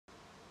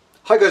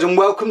Hi guys, and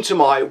welcome to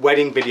my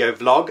wedding video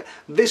vlog.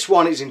 This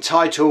one is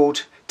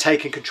entitled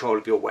Taking Control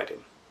of Your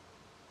Wedding.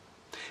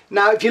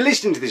 Now if you're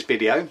listening to this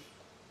video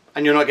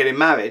and you're not getting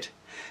married,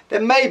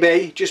 then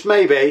maybe, just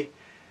maybe,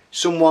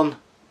 someone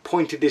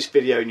pointed this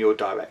video in your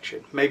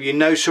direction. Maybe you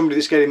know somebody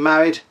that's getting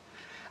married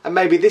and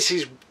maybe this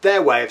is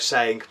their way of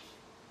saying,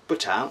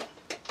 butt out,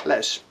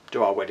 let's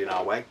do our wedding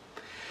our way.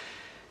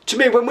 To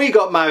me, when we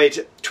got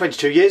married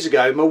 22 years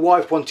ago, my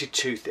wife wanted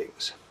two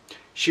things.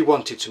 She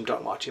wanted some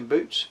Doc Martens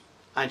boots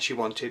and she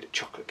wanted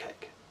chocolate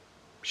cake.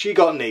 She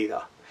got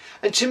neither.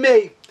 And to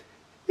me,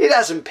 it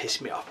hasn't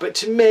pissed me off, but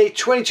to me,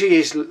 22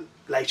 years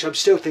later, I'm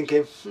still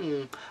thinking,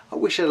 I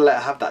wish I'd let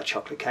her have that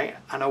chocolate cake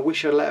and I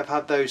wish I'd let her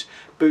have those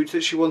boots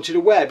that she wanted to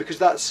wear, because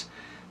that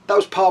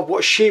was part of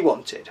what she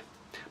wanted.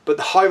 But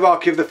the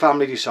hierarchy of the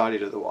family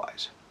decided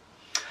otherwise.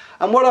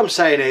 And what I'm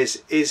saying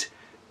is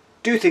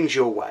do things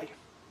your way.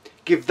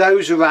 Give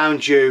those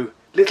around you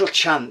little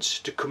chance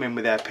to come in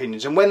with their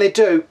opinions, and when they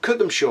do, cut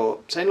them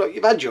short, saying, look,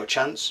 you've had your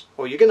chance,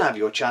 or you're going to have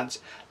your chance,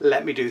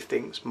 let me do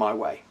things my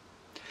way.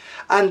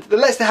 And the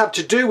less they have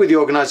to do with the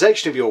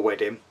organisation of your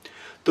wedding,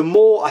 the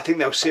more I think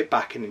they'll sit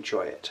back and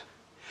enjoy it.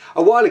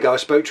 A while ago I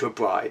spoke to a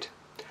bride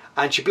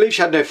and she believed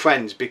she had no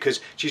friends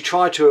because she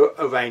tried to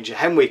arrange a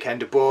hen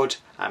weekend abroad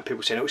and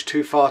people saying it was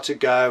too far to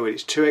go and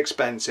it's too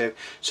expensive,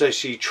 so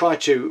she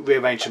tried to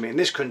rearrange something in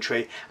this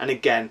country, and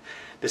again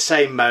the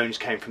same moans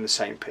came from the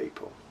same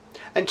people.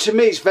 And to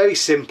me it's very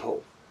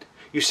simple.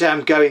 You say,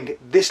 I'm going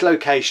this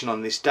location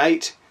on this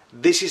date,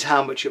 this is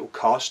how much it will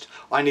cost,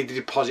 I need the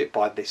deposit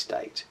by this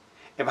date.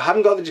 If I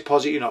haven't got the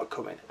deposit, you're not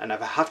coming, and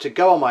if I have to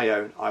go on my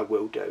own, I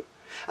will do.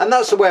 And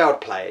that's the way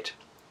I'd play it.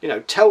 You know,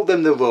 tell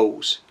them the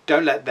rules,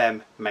 don't let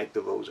them make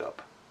the rules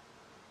up.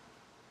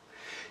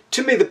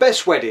 To me, the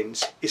best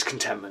weddings is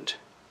contentment,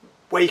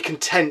 where you're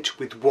content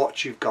with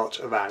what you've got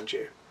around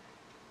you.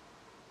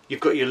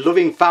 You've got your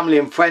loving family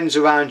and friends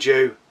around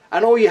you,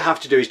 and all you have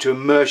to do is to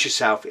immerse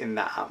yourself in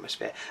that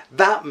atmosphere.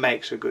 That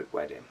makes a good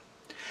wedding.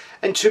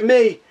 And to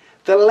me,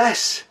 the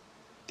less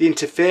the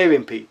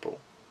interfering people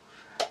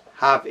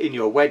have in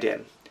your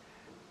wedding,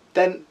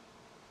 then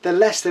the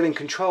less they're in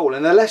control.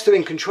 And the less they're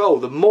in control,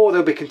 the more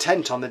they'll be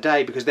content on the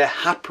day because they're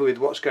happy with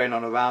what's going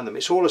on around them.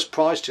 It's all a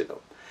surprise to them.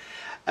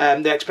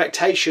 The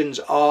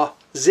expectations are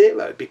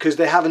zero because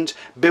they haven't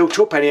built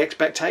up any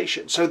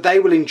expectations. So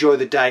they will enjoy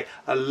the day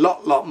a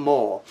lot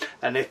more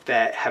than if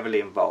they're heavily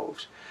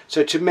involved.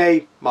 So to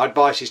me, my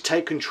advice is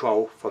take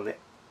control from the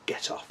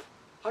get off.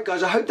 Hi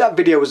guys, I hope that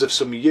video was of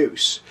some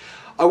use.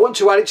 I want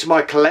to add it to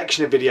my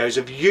collection of videos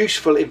of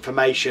useful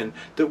information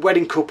that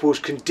wedding couples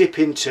can dip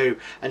into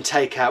and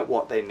take out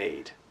what they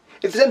need.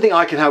 If there's anything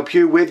I can help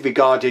you with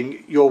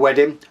regarding your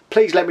wedding,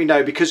 please let me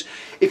know, because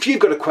if you've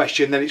got a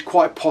question, then it's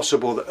quite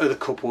possible that other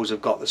couples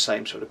have got the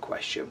same sort of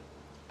question.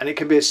 And it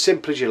can be as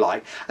simple as you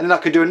like, and then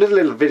I can do another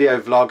little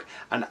video vlog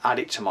and add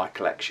it to my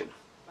collection.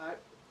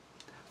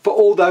 For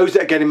all those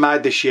that are getting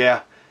married this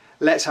year,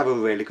 let's have a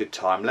really good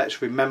time.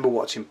 Let's remember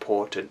what's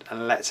important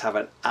and let's have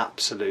an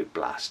absolute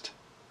blast.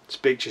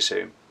 Speak to you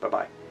soon. Bye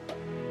bye.